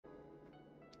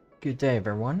Good day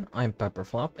everyone, I'm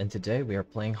Pepperflop and today we are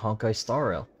playing Honkai Star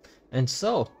Rail. And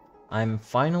so, I'm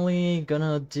finally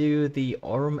gonna do the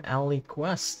Aurum Alley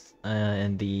quest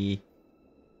and the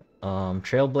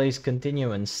Trailblaze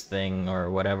Continuance thing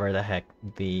or whatever the heck,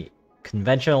 the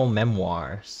conventional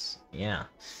memoirs. Yeah.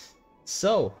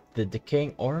 So, the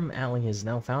decaying Aurum Alley has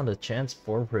now found a chance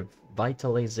for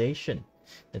revitalization.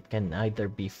 It can either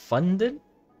be funded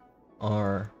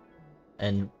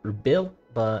and rebuilt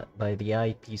by the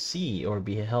IPC or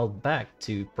be held back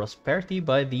to prosperity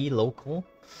by the local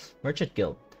merchant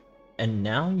guild. And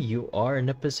now you are in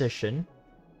a position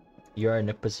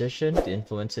to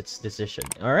influence its decision.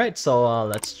 Alright, so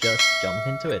let's just jump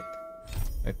into it.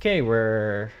 Okay,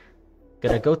 we're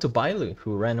gonna go to Bailu,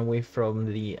 who ran away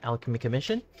from the Alchemy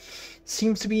Commission.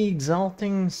 Seems to be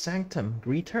exalting Sanctum.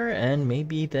 Greet her, and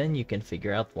maybe then you can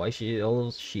figure out why she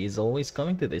is always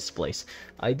coming to this place.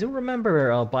 I do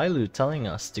remember Bailu telling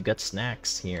us to get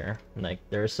snacks here. Like,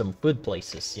 there are some food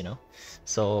places, you know?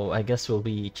 So I guess we'll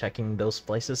be checking those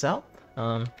places out.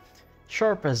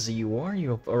 Sharp as you are, you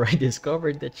have already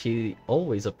discovered that she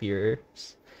always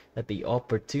appears at the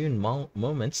opportune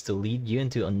moments to lead you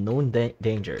into unknown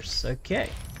dangers. Okay.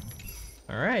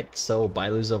 Alright, so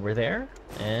Bailu's over there,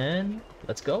 and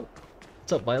let's go.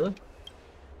 What's up, Bailu?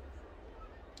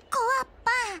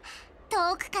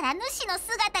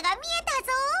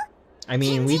 I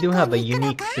mean, we do have a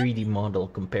unique 3D model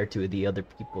compared to the other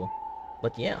people.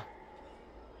 But yeah.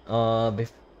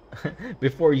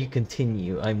 Before you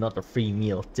continue, I'm not a free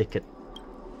meal ticket.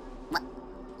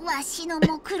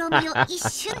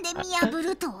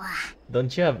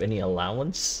 Don't you have any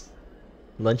allowance?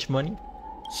 Lunch money?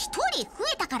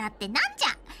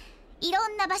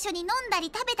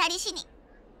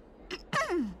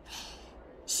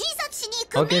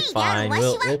 Okay, fine.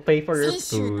 We'll pay for your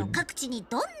food.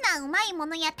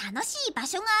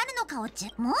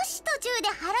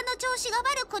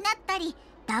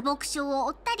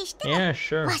 Yeah,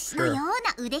 sure. Also,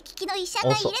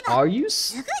 are you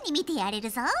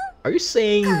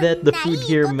saying that the food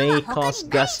here may cause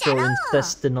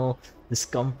gastrointestinal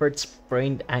discomfort,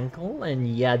 sprained ankle,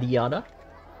 and yada yada?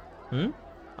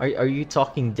 Are you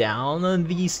talking down on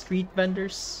these street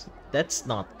vendors? That's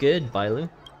not good, Bailu.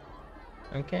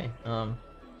 Okay,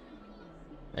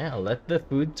 yeah, let the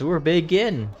food tour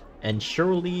begin. And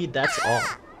surely that's all.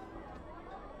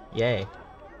 Yay.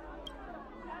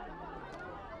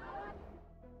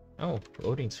 Oh,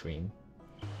 loading screen.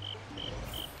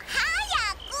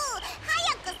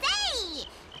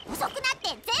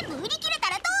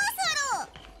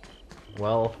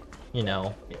 Well, you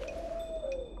know,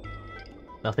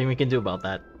 nothing we can do about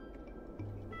that.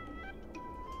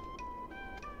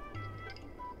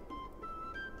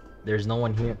 There's no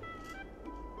one here.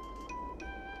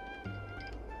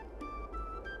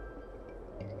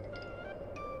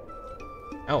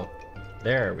 Oh,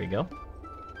 there we go.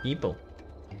 People.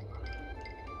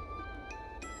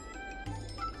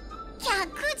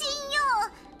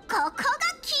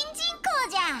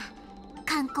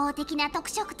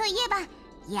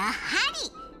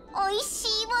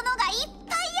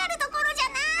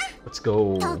 Let's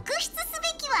go.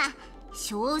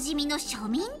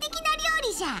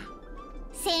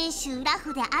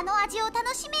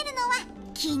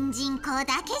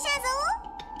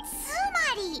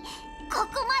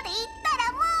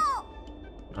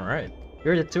 Alright,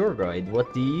 you're the tour guide.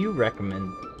 What do you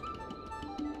recommend?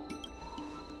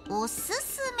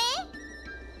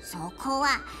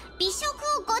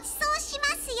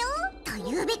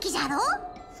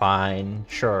 Fine,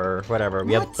 sure, whatever.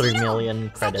 We have 3 million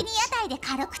credits.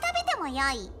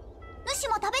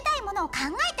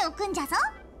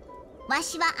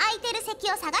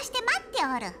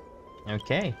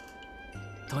 Okay.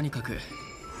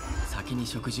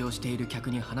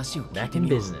 Back in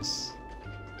business.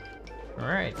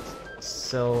 Alright.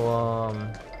 So,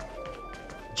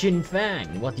 Jin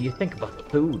Fang, what do you think about the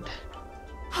food?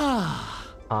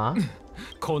 Huh?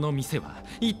 この店は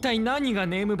一体何が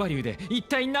ネームバリューで一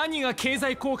体何が経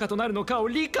済効果となるのかを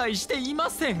理解していま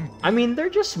せん。I mean, they're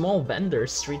just small vendors,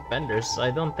 street vendors.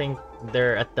 I don't think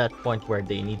they're at that point where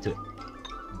they need to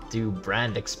do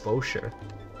brand exposure.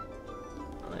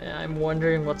 I'm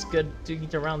wondering what's good to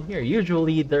eat around here.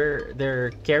 Usually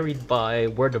they're carried by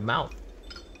word of mouth.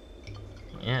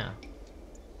 Yeah.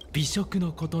 美食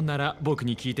のことなら僕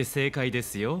に聞いて正解で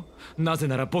すよ。なぜ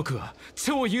なら僕は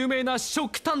超有名な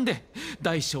食探で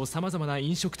大小さまざまな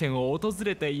飲食店を訪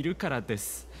れているからで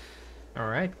す。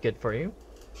Alright, good for you.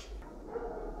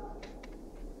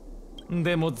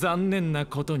 でも残念な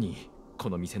ことにこ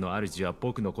の店の主は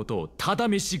僕のことをただ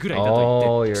飯ぐらいだ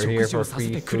と言って食事をさせ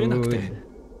てくれなくて。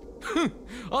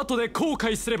後で後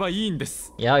悔すればいいんで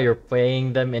す。 Yeah, you're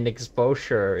paying them in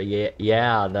exposure.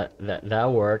 Yeah,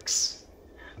 that works.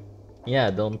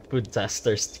 Yeah, don't food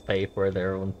testers pay for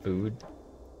their own food.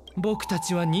 僕た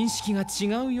ちは認識が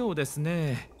違うようです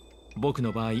ね。僕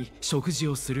の場合、食事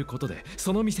をすることで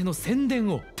その店の宣伝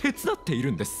を手伝ってい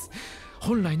るんです。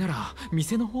本来なら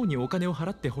店の方にお金を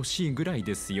払ってほしいぐらい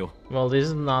ですよ。Well, this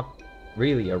is not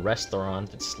really a restaurant.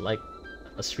 It's like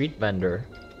a street vendor.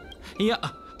 いや、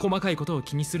細かいことを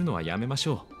気にするのはやめまし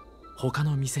ょう。他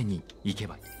の店に行け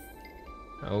ばいい。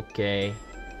Okay.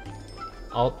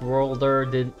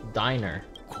 Outworlder Diner.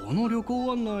 この旅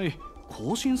行案内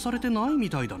更新されてないみ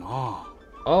たいだな。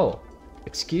 Oh,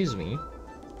 excuse me.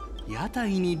 屋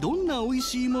台にどんな美味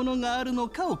しいものがあるの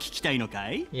かを聞きたいの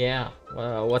かい？ Yeah.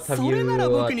 What have それ you なら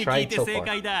僕に聞 tried いて so 正 far?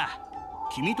 解だ。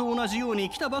君と同じように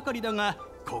来たばかりだが、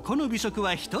ここの美食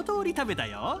は一通り食べた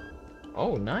よ。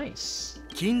 Oh, nice.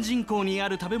 近人口にあ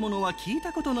る食べ物は聞い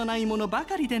たことのないものば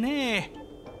かりでね。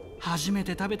初め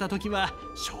て食べた時は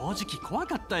正直怖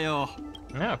かったよ。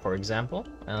 Yeah, for example,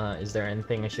 is there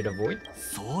anything I should avoid?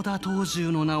 ソーダトウジュ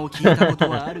ウの名を聞いたこと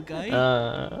はあるかい？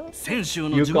泉州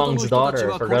の地元の人たち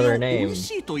はこれを美味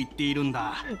しいと言っているん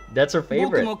だ。 That's her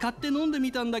僕 favorite. も買って飲んで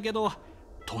みたんだけど、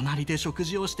隣で食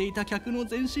事をしていた客の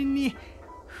全身に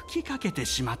吹きかけて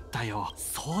しまったよ。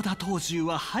ソーダトウジュウ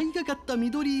は灰がかった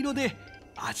緑色で、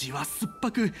味は酸っ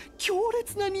ぱく強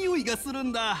烈な匂いがする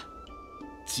んだ。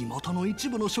地元の一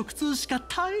部の食通しか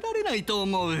耐えられないと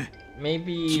思う。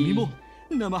 Maybe 君も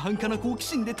生半可な好奇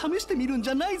心で試してみるんじ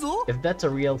ゃないぞ。 if that's a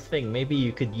real thing, maybe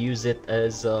you could use it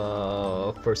as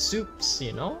for soups,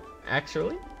 you know?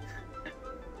 Actually,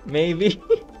 maybe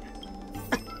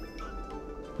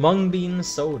mung bean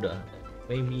soda.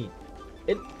 Maybe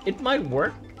it might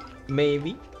work.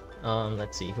 Maybe.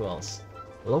 Let's see who else.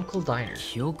 Local diner.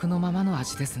 記憶のままの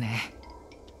味ですね。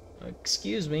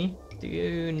 Excuse me. Do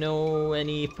you know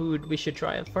any food we should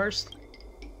try at first?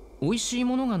 美味しい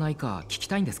ものがないか聞き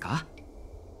たいんですか？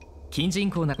近人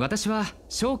口な私は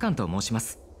召喚と申しま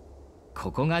す。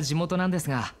ここが地元なんです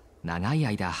が、長い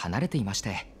間離れていまし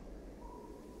て、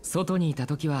外にいた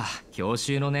時は郷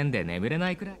愁の念で眠れ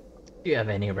ないくらい。 Do you have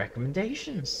any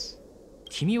recommendations?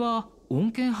 君は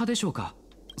穏健派でしょうか？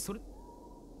それ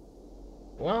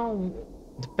Well,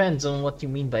 depends on what you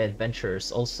mean by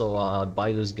adventures. Also,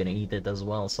 Bailu's gonna eat it as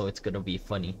well, so it's gonna be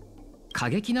funny. 過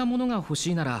激なものが欲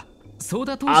しいならソー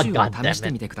ダトウジュウ Ah, を God damn it. 試して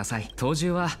みてください。トウジ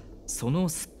ュウはその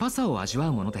酸っぱさを味わ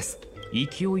うものです。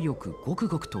勢いよくごく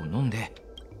ごくと飲んで。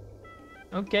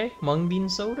 Okay, mung bean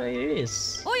soda it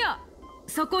is. おや、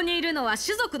そこにいるのは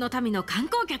種族の民の観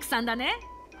光客さんだね。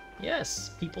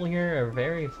 Yes, people here are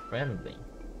very friendly.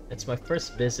 It's my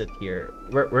first visit here.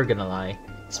 We're gonna lie.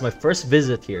 It's my first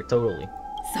visit here, totally.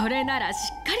 それなら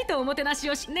しっかりとおもてなし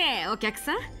をしねえお客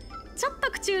さん。ちょっと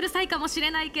口うるさいかもし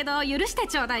れないけど許して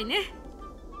ちょうだいね。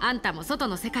あんたも外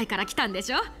の世界から来たんで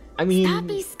しょ？ I スター mean,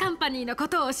 ピースカンパニーのこ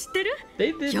とを知ってる？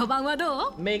 they did 評判はど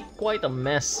う？ make quite a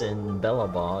mess in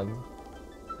Bellabog.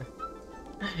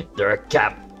 They're a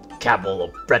cabal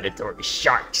of predatory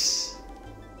sharks.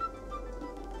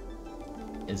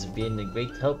 It's been a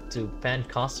great help to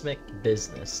Pan-Cosmic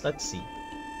business. Let's see.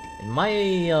 In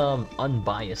my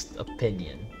unbiased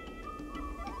opinion,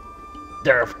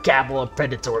 they're a cabal of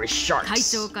predatory 会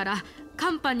sharks. 長から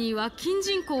カンパニーは近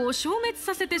人口を消滅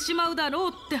させてしまうだろ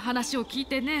うって話を聞い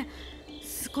てね、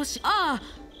少しあ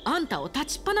んたを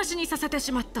立ちっぱなしにさせて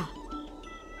しまった。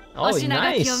 Oh, お品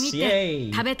書きを見 nice! て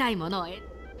Yay! 食べたいものを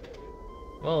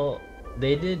Well,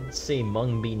 they did say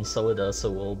mung bean soda, so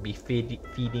we'll be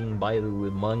feeding Bailu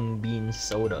with mung bean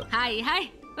soda. はいは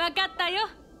い、わかったよ。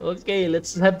 Okay,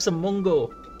 let's have some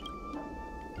mungo.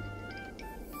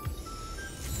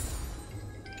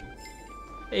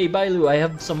 Hey Bailu, I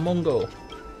have some mungo.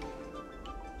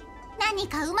 何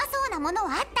かうまそうなもの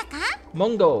はあったか？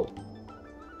 Mungo. ソ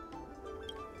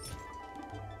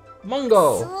ー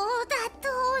Mungo. ダト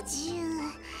ウジュウ。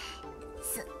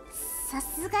さ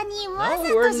すがにわ Oh, ざ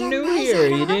we're とじゃ new ないじゃ here.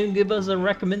 You ろ。 didn't give us a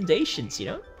recommendations, you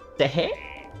know? The heck?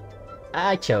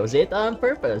 I chose it on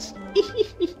purpose.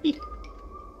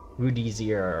 Rudy's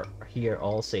here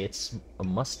all say it's a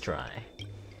must try.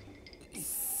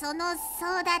 そのソ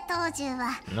ーダトウジュウ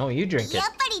は No, you drink it. やっ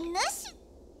ぱり主。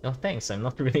 No thanks, I'm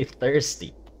not really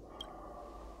thirsty.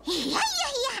 いや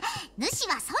主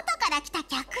は外から来た客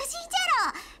人じ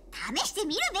ゃろ。試して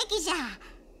みるべきじゃ。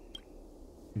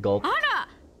 Gulp. あら、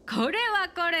これ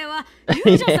は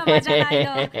遊女様じゃない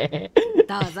の。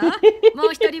どうぞ、も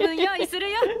う一人分用意す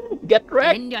るよ。 Get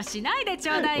wrecked. 遠慮しないで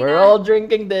ちょうだい We're な。 all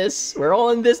drinking this. We're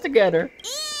all in this together.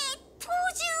 トウ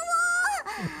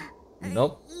ジュウを。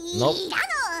 Nope. Nope. いらぬ。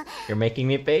 You're making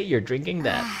me pay. You're drinking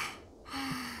that.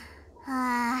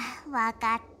 わ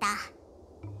かった。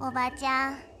おばちゃ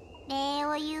ん、礼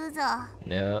を言うぞ。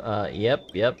No, yep.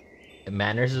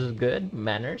 Manners is good.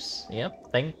 Manners.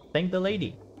 Yep. Thank the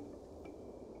lady.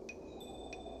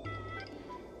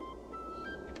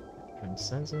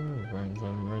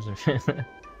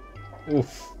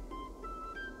 Oof.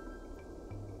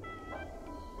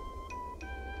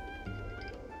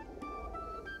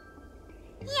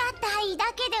 屋台だ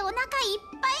けでお腹いっ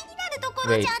ぱいになるとこ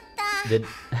ろじゃった。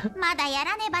まだや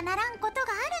らねばならんこと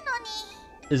がある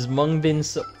のに。Is mung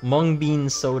bean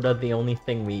soda the only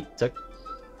thing we took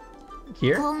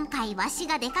here? 今回わし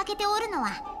が出かけておるのは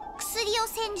薬を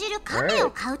煎じる亀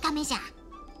を買うためじゃ。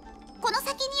この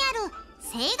先にある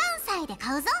青岩祭で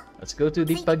買うぞ。 Let's go to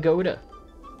the pagoda.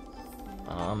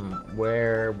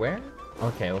 Where?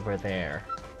 Okay, over there.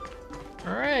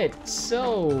 Alright,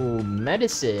 so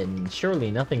medicine.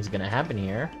 Surely nothing's gonna happen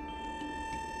here.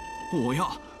 おや、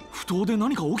不当で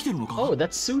何か起きてるのか? Oh,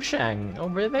 that's Sushang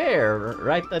over there.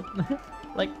 Right, that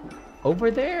like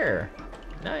over there.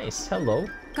 Nice. Hello.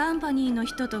 カンパニーの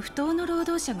人と不当の労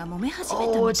働者が揉め始めた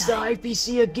みたい。 Oh, it's the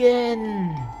IPC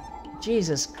again.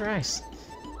 Jesus Christ.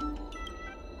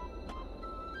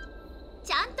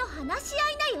 ちゃんと話し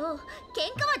合いなよ。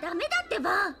喧嘩はダメだって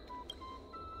ば。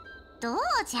どう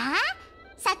じゃ？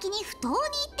先に不当に行っ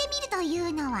てみるとい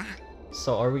うのは。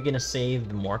 So are we gonna save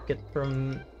the market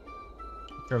from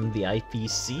the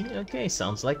IPC? Okay,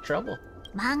 sounds like trouble.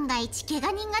 万が一怪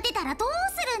我人が出たらどう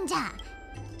するんじゃ。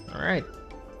 Alright.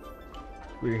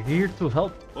 We're here to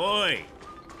help. おい、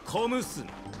小娘。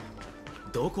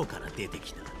どこから出て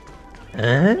きた？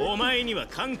お前には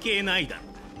関係ないだろ。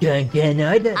関係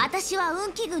ないだ。私は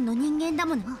運気軍の人間だ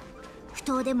もの。不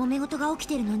当で揉め事が起き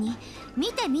てるのに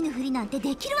見て見ぬふりなんて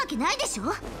できるわけないでしょ。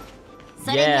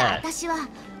それに私は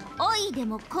おいで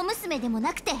も小娘でも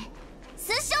なくて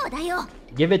師匠だよ。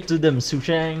 Give it to them,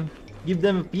 Sushang. Give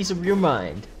them a piece of your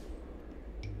mind.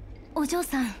 お嬢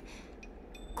さん、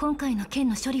今回の件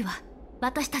の処理は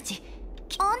私たち。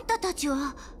あんたたち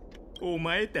は。お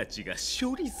前たちが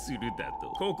処理するだと。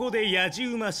ここでやじ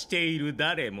馬している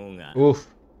誰もが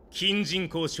近人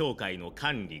口紹介の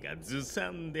管理がずさ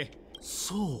んで。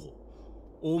そう、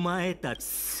お前たち。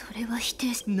それは否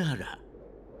定し。なら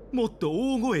もっと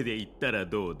大声で言ったら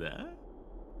どうだ。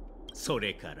そ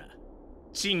れから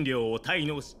賃料を滞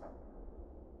納し。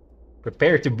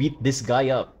 Prepare to beat this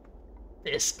guy up.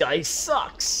 This guy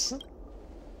sucks.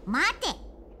 待て、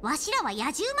わしらは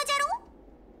やじ馬じゃろ。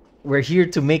 We're here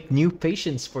to make new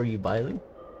patients for you, Bailu.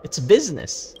 It's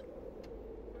business.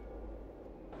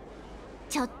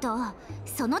 ちょっと、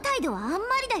その態度はあんま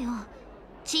りだよ。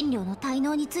賃料の滞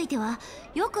納については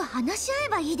よく話し合え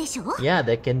ばいいでしょ。 Yeah,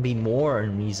 that can be more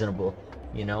unreasonable,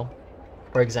 you know.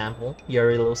 For example,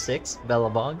 Yuri 6,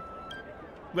 Bellabog.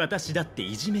 私だって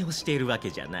いじめをしているわ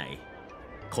けじゃない。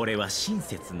これは親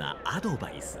切なアドバ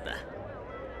イスだ。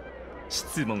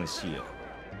質問しよ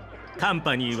う。カン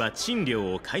パニーは賃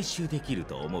料を回収できる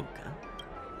と思うか？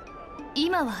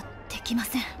今はできま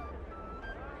せん。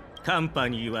カンパ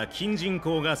ニーは近人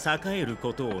口が栄える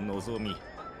ことを望み、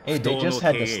 Hey, they just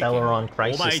had the Stellaron お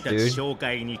前 crisis, たち dude. 紹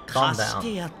介に貸し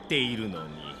てやっているの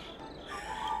に。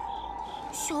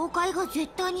紹介が絶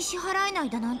対に支払えない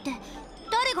だなんて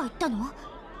誰が言ったの？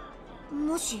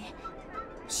もし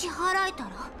支払えたら。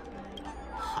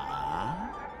はあ？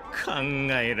考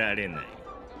えられない。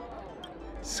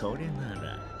それな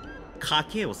ら賭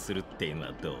けをするっていうの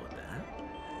はどう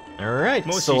だ？ Alright,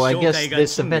 so I guess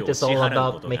this event is all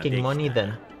about making money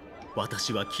then.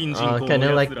 Kind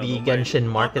of like the Genshin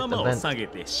market event,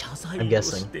 I'm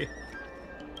guessing.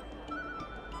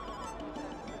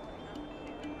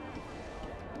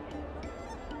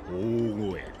 大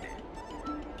声で。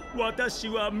私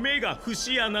は目が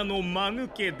節穴の間抜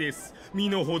けです。身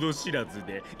の程知らず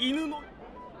で犬の。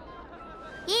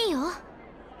いいよ。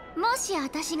もし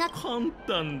私が。簡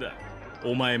単だ。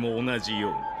お前も同じよ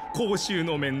うに公衆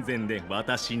の面前で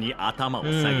私に頭を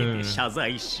下げて謝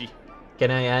罪し。Can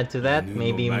I add to that?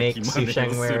 Maybe make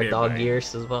Sushang wear dog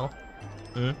ears as well?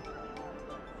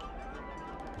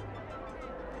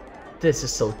 This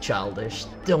is so childish.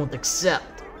 Don't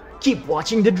accept. Keep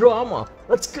watching the drama.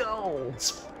 Let's go.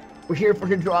 We're here for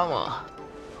the drama.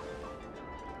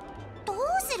 どう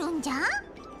するんじゃ？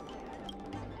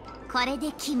これ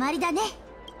で決まりだね。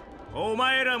お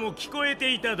前らも聞こえ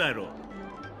ていただろう。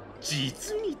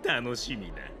実に楽し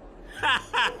みだ。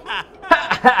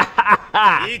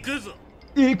行くぞ。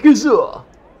行くぞ。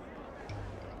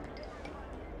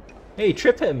Hey,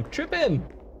 trip him, trip him.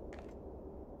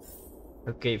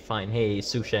 Okay, fine. Hey,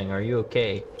 Sushang, are you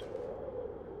okay?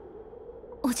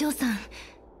 お嬢さん、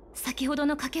先ほど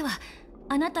の賭けは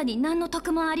あなたに何の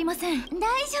得もありません。大丈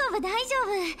夫大丈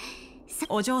夫。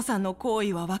お嬢さんの行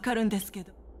為はわかるんですけ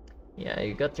ど。Yeah,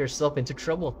 you got yourself into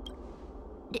trouble.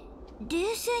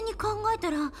 冷静に考えた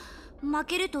ら負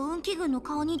けると運気軍の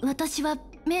顔に。私は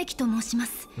明記と申しま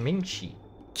す。Minchi.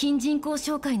 金人公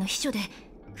商会の秘書で、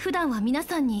普段は皆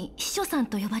さんに秘書さん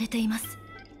と呼ばれています。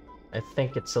I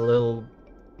think it's a little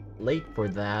late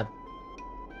for that.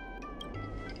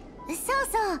 そう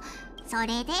そう、そ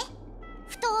れで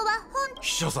不当は秘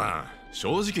書さん、正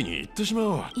直に言ってしま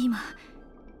おう。今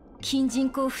金人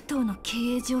公不当の経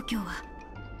営状況は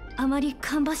あまり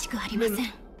芳しくありませ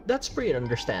ん。That's pretty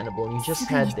understandable. You just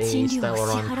had a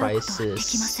Styleron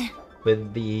crisis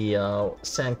with the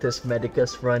Sanctus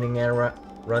Medicus running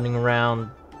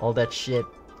around, all that shit.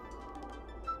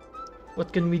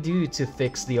 What can we do to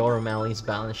fix the O'Malley's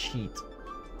balance sheet?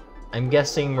 I'm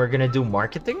guessing we're gonna do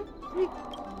marketing?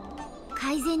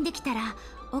 改善できたら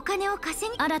お金を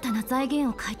稼ぎ、新たな財源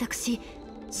を開拓し、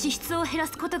支出を減ら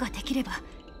すことができれば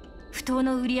不当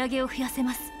の売り上げを増やせ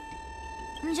ます。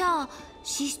じゃあ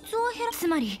支出を減らす、つ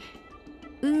まり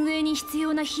運営に必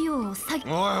要な費用を下げ。お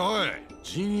いおい、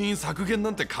人員削減な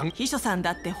んて秘書さん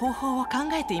だって方法を考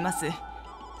えています。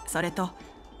それと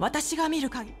私が見る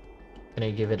限り。Can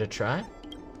I give it a try?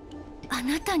 あ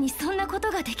なたにそんなこ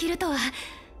とができるとは。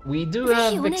We do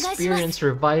have experience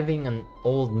reviving an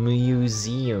old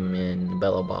museum in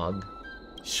Bellabog.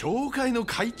 商会の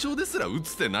会長ですら打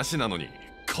つ手なしなのに、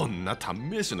こんな短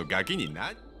命種のガキに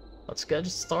な。Let's get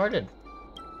started.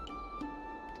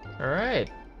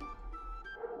 Alright.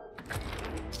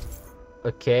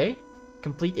 Okay.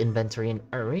 Complete inventory and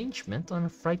arrangement on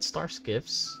Fright Star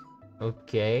Skiffs.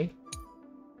 Okay.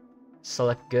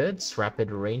 Select goods, rapid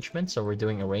arrangement. So we're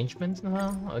doing arrangements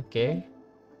now. Okay.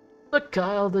 Look,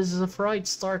 Kyle, this is a Fright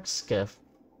Star Skiff.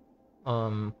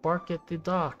 Park at the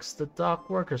docks. The dock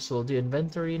workers will do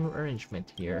inventory and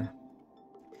arrangement here.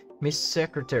 Miss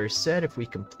Secretary said if we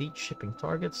complete shipping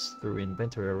targets through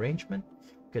inventory arrangement,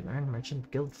 we can earn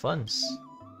Merchant Guild funds.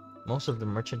 Most of the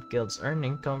Merchant Guild's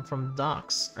earning come from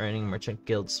docks. Earning Merchant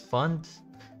Guild's fund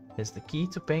is the key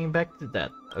to paying back the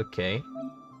debt. Okay.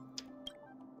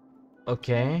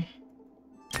 Okay.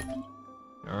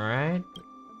 Alright.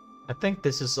 I think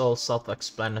this is all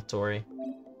self-explanatory.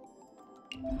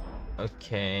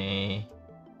 Okay.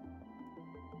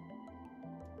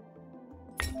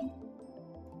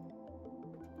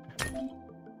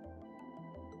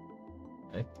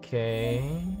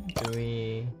 Okay.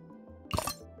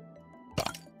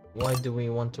 Why do we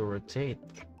want to rotate?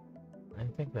 I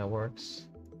think that works.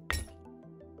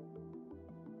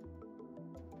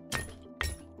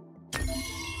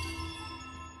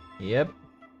 Yep.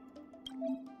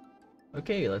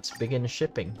 Okay, let's begin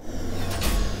shipping.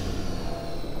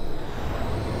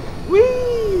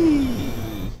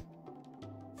 Whee!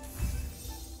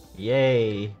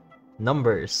 Yay!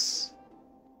 Numbers.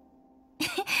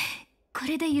 こ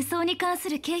れで輸送に関す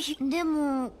る経費。で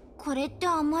もこれって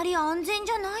あまり安全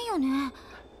じゃないよね。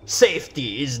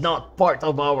Safety is not part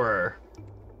of our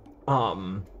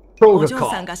protocol. お嬢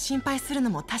さんが心配するの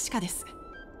も確かです。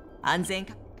安全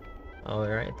か。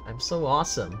Alright, I'm so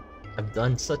awesome. I've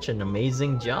done such an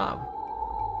amazing job.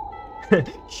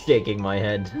 Shaking my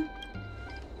head.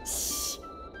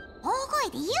 大声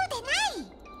で言うで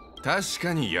ない。確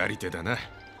かにやり手だな。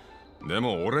で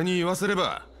も俺に言わせれ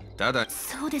ばただ。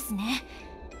そうですね。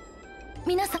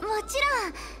皆さんもち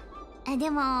ろん。で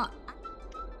も。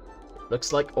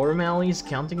Looks like O'Malley's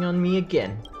counting on me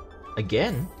again.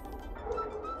 Again?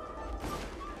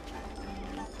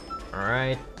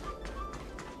 Alright.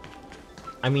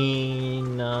 I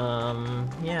mean,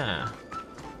 yeah.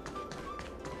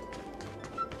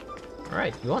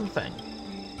 Alright, one thing.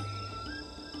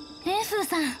 エンフー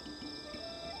さん。秘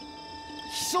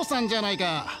書さんじゃない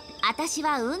か。私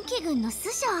は運気軍の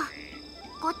師匠。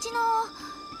こっちの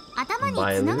頭に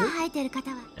角が生えてる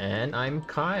方は。And I'm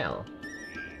Kyle.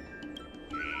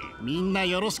 みんな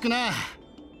よろしくな。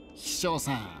秘書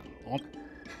さん。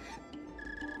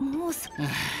もう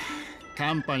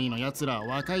カンパニーのやつら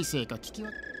若いせいか聞きわ。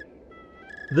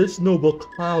This noble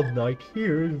cloud knight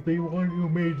here is the one who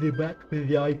made it back with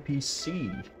the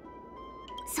IPC.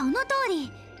 その通り。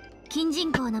金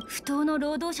人口の不当の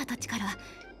労働者たちから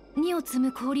荷を積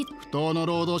む氷。不当の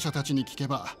労働者たちに聞け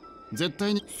ば絶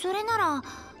対に。それなら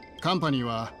カンパニー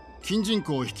は金人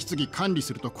口を引き継ぎ管理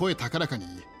すると声高らかに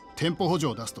店舗補助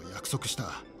を出すと約束し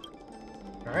た。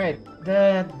Alright,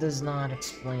 that does not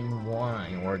explain why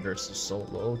orders are so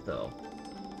low though.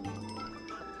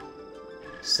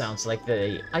 Sounds like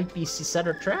the IPC set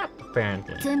a trap,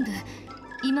 apparently. 全部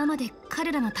今まで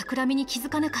彼らの企みに気づ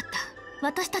かなかった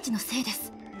私たちのせいで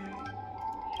す。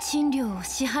賃料を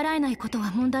支払えないこと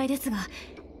は問題ですが、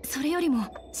それより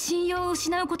も信用を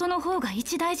失うことの方が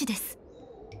一大事です。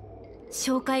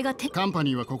紹介がカンパ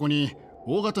ニーはここに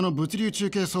大型の物流中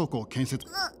継倉庫を建設。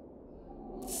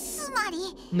つまり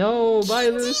No,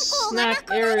 Bailu's snack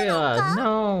area.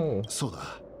 No. そうだ。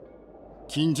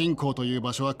近人口という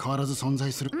場所は変わらず存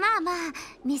在する。まあまあ、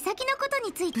目先のこと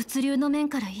について物流の面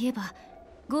から言えば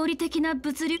合理的な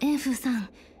物流。エンフーさん、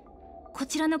こ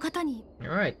ちらの方に。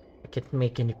 Alright, I can't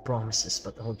make any promises,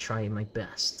 but I'll try my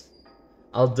best.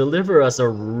 I'll deliver us a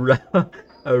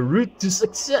route to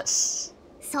success.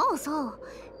 そうそう、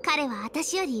彼は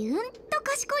私よりうんと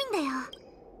賢いんだよ。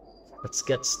 Let's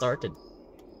get started.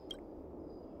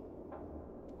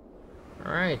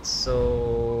 Alright,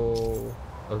 so...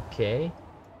 Okay.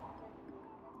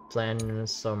 Plan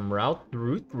some route.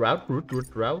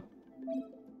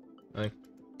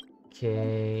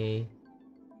 Okay.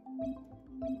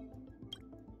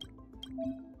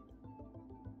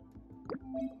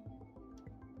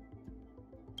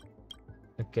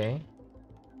 Okay.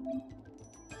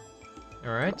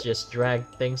 Alright, just drag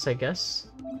things, I guess.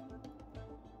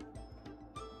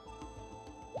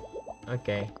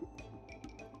 Okay.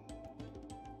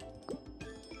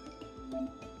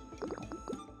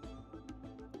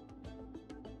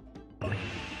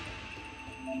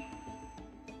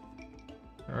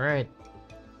 Alright.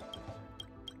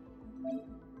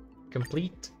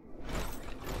 Complete.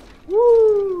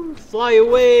 Woo! Fly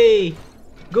away!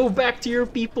 Go back to your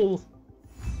people!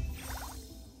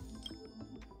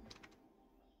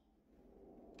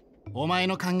 お前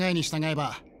の考えに従え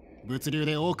ば物流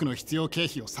で多くの必要経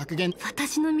費を削減。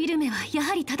私の見る目はや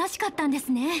はり正しかったんで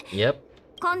すね。Yep.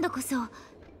 今度こそ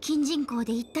近人口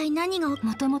で一体何が。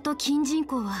もともと近人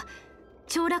口は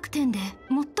長楽天で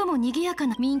最も賑やか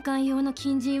な。民間用の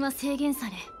近人は制限さ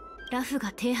れ、ラフ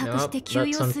が停泊して休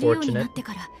養するようになって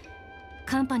から、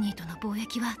カンパニーとの貿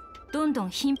易はどんど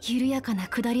ん緩やかな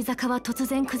下り坂は突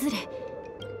然崩れ。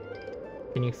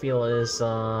 Can you feel his,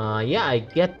 yeah, I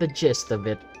get the gist of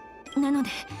it. なので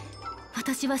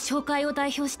私は紹介を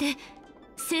代表して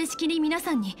正式に皆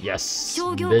さんに。 Yes,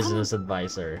 商業 business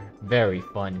advisor. Very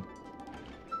fun.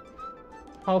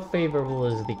 How favorable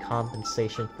is the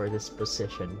compensation for this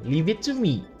position? Leave it to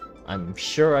me. I'm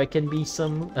sure I can be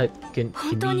some, can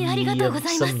be of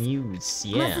some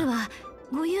use. まず Yeah. は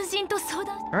ご友人と相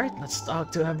談。 Alright, let's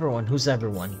talk to everyone. Who's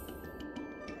everyone?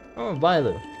 Oh,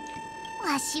 Bailu.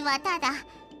 わしはただ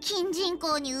近人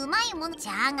口にうまいものじ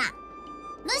ゃが、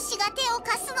主が手を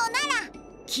貸すのなら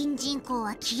近人口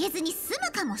は消えずに済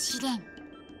むかもしれん。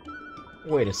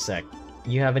 Wait a sec.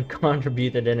 You haven't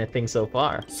contributed anything so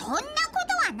far. そんなこ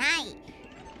とはない。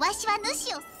わしは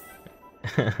主を。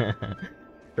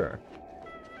 Sure.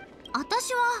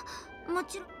 私はも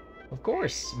ちろん。 Of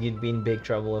course, you'd be in big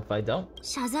trouble if I don't.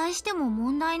 謝罪しても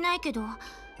問題ないけど、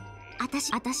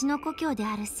私の故郷で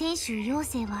ある泉州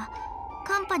妖精は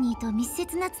カンパニーと密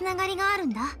接なつながりがある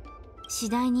んだ。次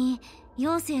第に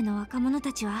妖精の若者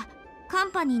たちはカ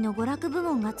ンパニーの娯楽部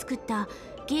門が作った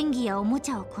原技やおも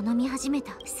ちゃを好み始め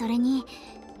た。それに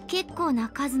結構な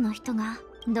数の人が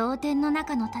同店の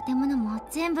中の建物も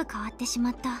全部変わってし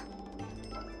まった。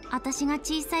私が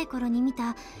小さい頃に見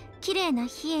た綺麗な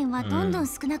飛燕はどんどん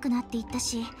少なくなっていった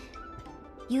し、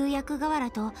釉薬瓦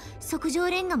と即上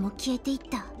レンガも消えていっ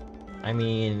た。 I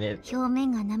mean, 表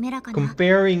面が滑らかな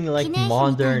comparing like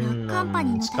modern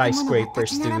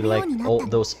skyscrapers to like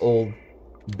those old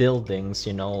buildings,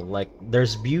 you know, like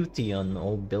there's beauty on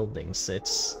old buildings.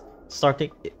 It's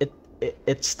starting,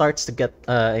 it starts to get,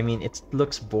 I mean, it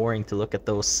looks boring to look at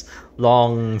those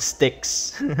long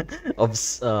sticks of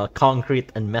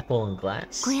concrete and metal and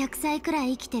glass. 500歳くら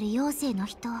い生きてる妖精の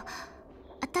人、例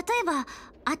えば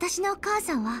私の母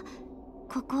さんは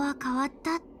ここは変わっ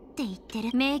たって言って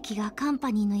る。名機がカン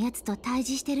パニーのやつと対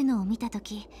峙してるのを見たと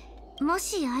き、も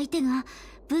し相手が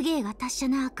武芸が達者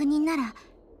な悪人なら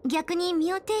逆に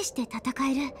身を挺して戦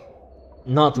える。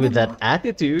 Not with that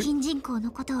attitude. 近人口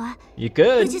のことは You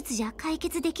could. 武術じゃ解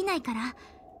決できないから、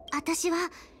私は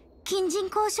近人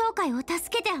口紹介を助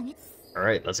けてあげ。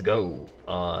 Alright, let's go.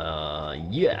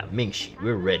 Yeah, Mingshi,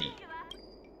 we're ready.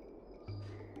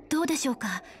 どうでしょう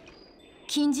か。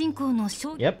近人口の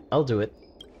紹介。 Yep, I'll do it.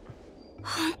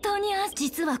 本当に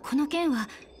実はこの件は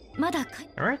まだ。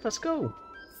 Alright, let's go.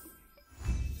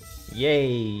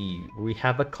 Yay, we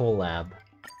have a collab.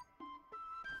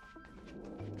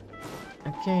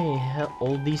 Okay,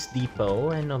 Oldies Depot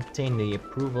and obtain the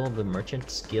approval of the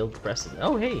Merchants Guild President.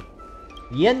 Oh, hey!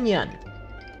 Yan Yan!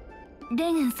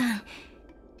 レンゲンさん、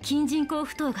近人口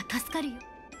不当が助かるよ。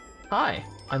 Hi,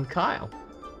 I'm Kyle.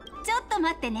 ちょっと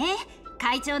待ってね。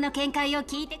会長の見解を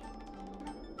聞いて。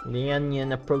 Yan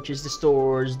Yan approaches the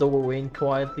store's doorway and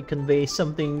quietly conveys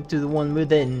something to the one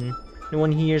within. No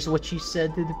one hears what she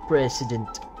said to the president.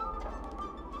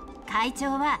 会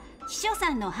長は秘書さ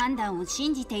んの判断を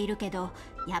信じているけど、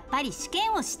やっぱり試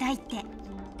験をしたいって。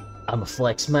I'ma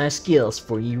flex my skills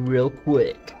for you real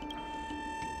quick.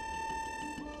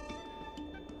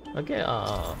 Okay,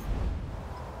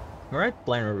 alright,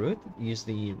 plan a route. Use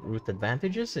the route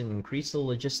advantages and increase the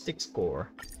logistics score.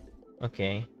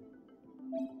 Okay.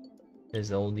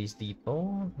 There's all these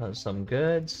depot, some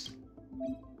goods.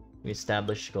 We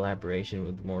established collaboration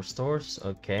with more stores.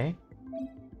 Okay.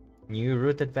 New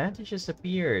route advantages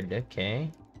appeared.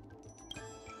 Okay.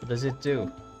 What does it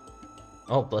do?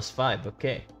 Oh, +5.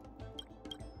 Okay.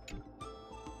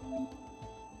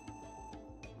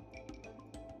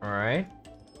 Alright.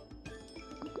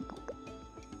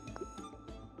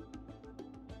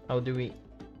 How do we...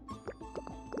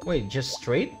 Wait, just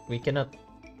straight? We cannot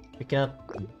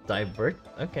divert?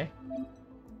 Okay.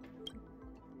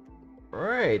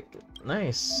 Alright,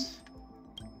 nice.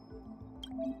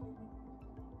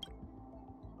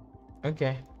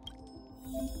 Okay.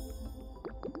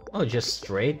 Oh, just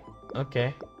straight?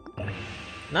 Okay.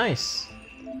 Nice.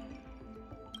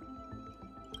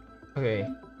 Okay.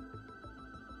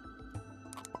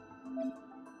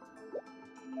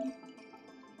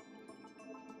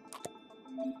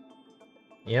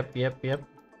 Yep.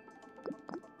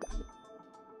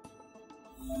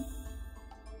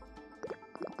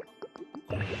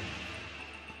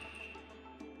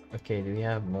 Okay, do we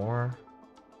have more?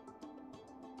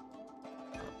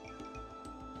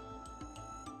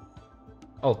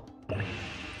 Oh, there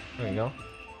we go.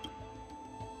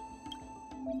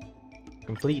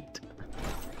 Complete.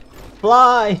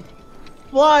 Fly!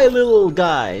 Fly, little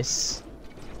guys!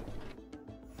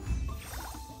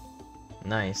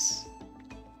 Nice.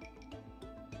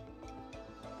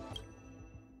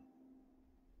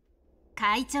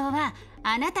 Kaichouは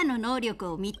あなたの能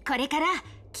力をこれから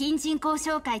近人交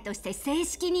渉会として正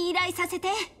式に依頼させて。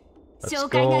紹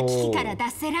介が危機から脱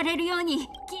せられるように。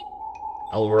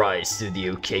I'll rise to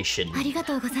the occasion. ありが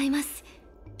とうございます。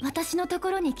私のと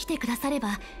ころに来てくだされ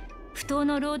ば、不当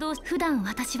の労働、普段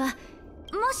私はも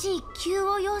し急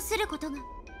を要することが。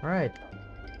Alright.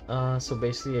 So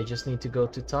basically I just need to go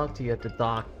to talk to you at the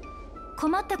dock.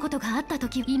 困ったことがあったと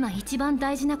き、今一番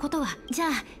大事なことは、じゃあ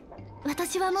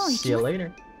私はもう行きます。 See you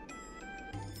later.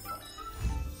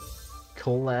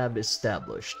 Collab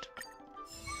established.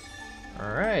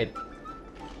 Alright.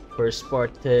 First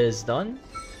part is done.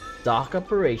 Dock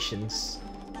operations.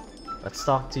 Let's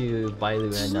talk to Bailu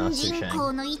and Sushan. 近人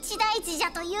口の一大事じ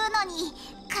ゃというのに、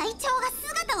会長が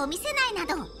姿を見せない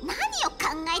など、何を考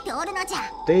えておるのじゃ。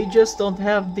They just don't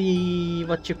have the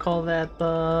what you call that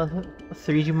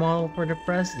 3D model for the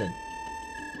president.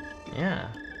 Yeah.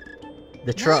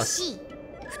 The trust.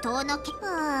 不当のうっ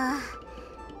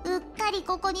かり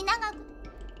ここに長く。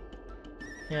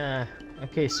Yeah.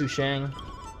 Okay, Sushan.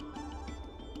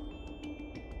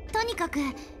 とにかく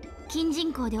近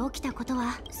人口で起きたこと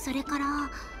は、それから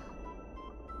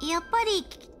やっぱり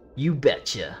You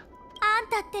betcha. あん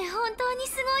たって本当に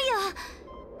す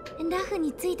ごいよ。ラフ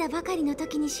に着いたばかりの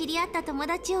時に知り合った友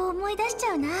達を思い出しち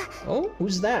ゃうな。Oh,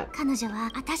 who's that? 彼女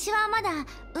は、私はまだ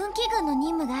運気軍の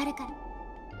任務があるから。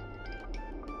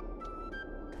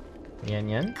ニャン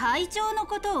ニャン。会長の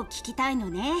ことを聞きたいの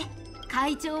ね。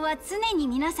会長は常に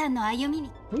皆さんの歩みに。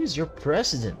Who's your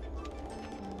president?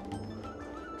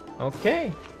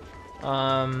 Okay.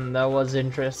 That was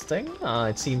interesting.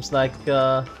 It seems like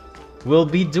we'll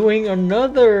be doing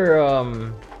another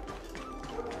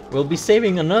we'll be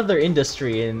saving another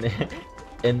industry in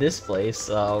in this place.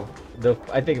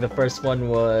 I think the first one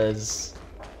was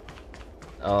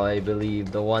I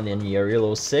believe the one in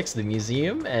Yarilo 6, the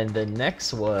museum, and the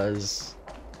next was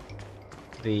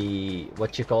the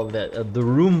what you call that the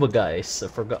Roomba guys. I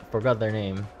forgot their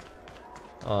name.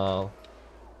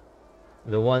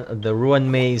 The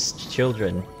Ruin Maze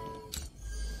children.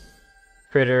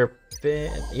 Critter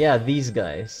Pit. Yeah, these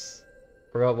guys.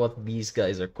 Forgot what these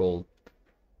guys are called.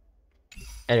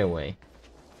 Anyway.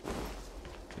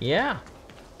 Yeah.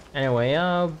 Anyway,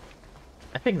 I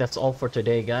think that's all for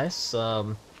today, guys.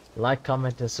 Like,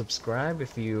 comment, and subscribe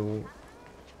if you...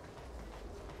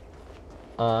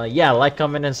 yeah, like,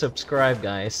 comment, and subscribe,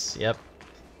 guys. Yep.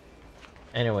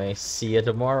 Anyway, see you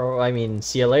tomorrow. I mean,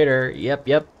 see you later. Yep.